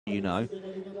You know,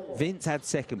 Vince had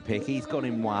second pick, he's gone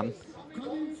in one,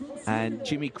 and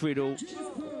Jimmy Criddle.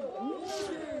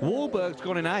 Wahlberg's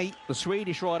gone in 8, the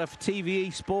Swedish rider for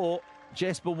TVE Sport.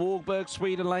 Jesper Wahlberg,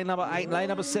 Sweden, lane number 8, lane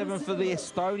number 7 for the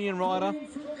Estonian rider,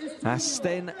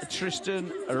 Sten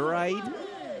Tristan Raid.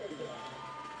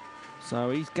 So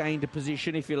he's gained a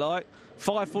position, if you like.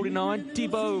 5:49,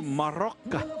 Thibaut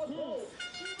Marocca.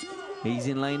 He's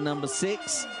in lane number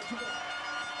 6.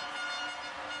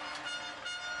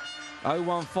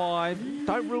 015,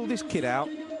 don't rule this kid out.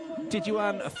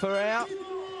 Tidjane Ferrer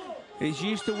is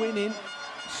used to winning.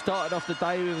 Started off the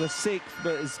day with a 6th,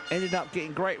 but has ended up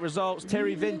getting great results.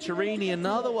 Terry Venturini,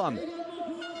 another one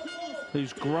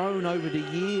who's grown over the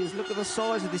years. Look at the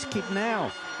size of this kid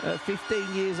now, at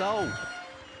 15 years old.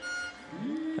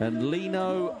 And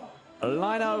Lino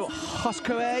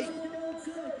Hoscoe,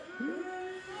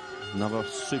 another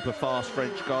super fast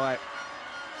French guy.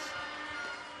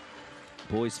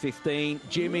 Boys 15,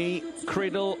 Jimmy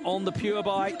Criddle on the pure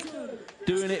bike,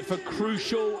 doing it for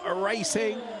Crucial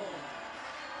Racing.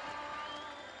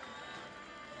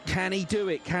 Can he do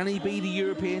it? Can he be the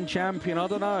European champion? I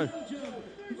don't know.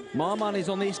 My money's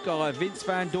on this guy, Vince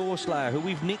van Doorselaer, who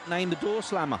we've nicknamed the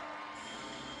Doorslammer.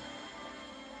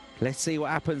 Let's see what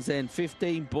happens then.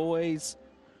 15 boys.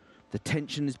 The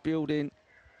tension is building.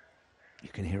 You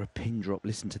can hear a pin drop.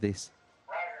 Listen to this.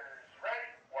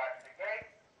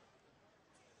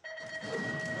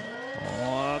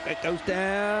 Oh, it goes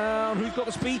down. Who's got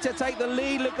the speed to take the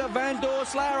lead? Look at Van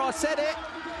Doorselaer. I said it.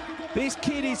 This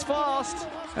kid is fast.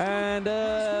 And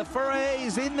Ferrer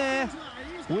is in there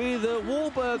with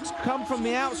Wahlberg's come from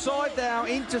the outside now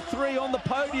into 3 on the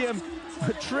podium.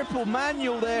 A triple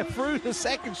manual there through the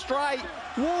second straight.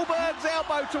 Wahlberg's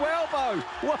elbow to elbow.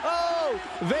 Whoa!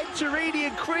 Venturini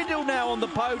and Criddle now on the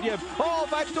podium. Oh,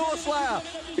 Van Doorselaer.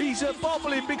 He's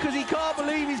bobbling because he can't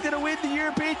believe he's going to win the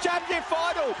European Championship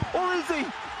final. Or is he?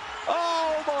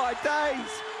 Oh, my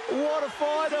days. What a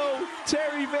final.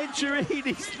 Terry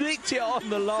Venturini's nicked it on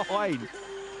the line.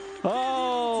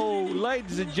 Oh,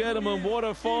 ladies and gentlemen, what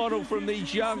a final from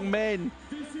these young men.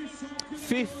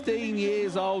 15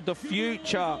 years old, the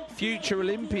future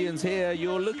Olympians here.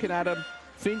 You're looking at them.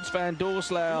 Vince van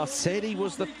Doorselaer said he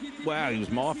was he was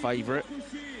my favourite.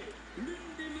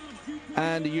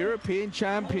 And the European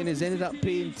champion has ended up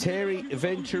being Terry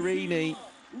Venturini.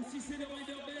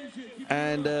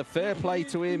 And fair play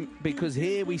to him, because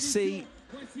here we see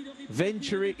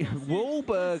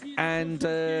Wahlberg and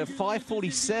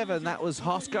 5:47, that was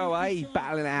Hoscoe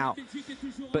battling out.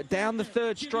 But down the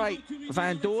third straight,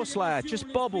 Van Doorselaer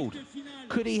just bobbled.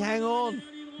 Could he hang on?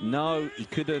 No, he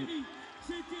couldn't.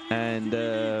 And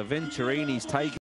Venturini's taken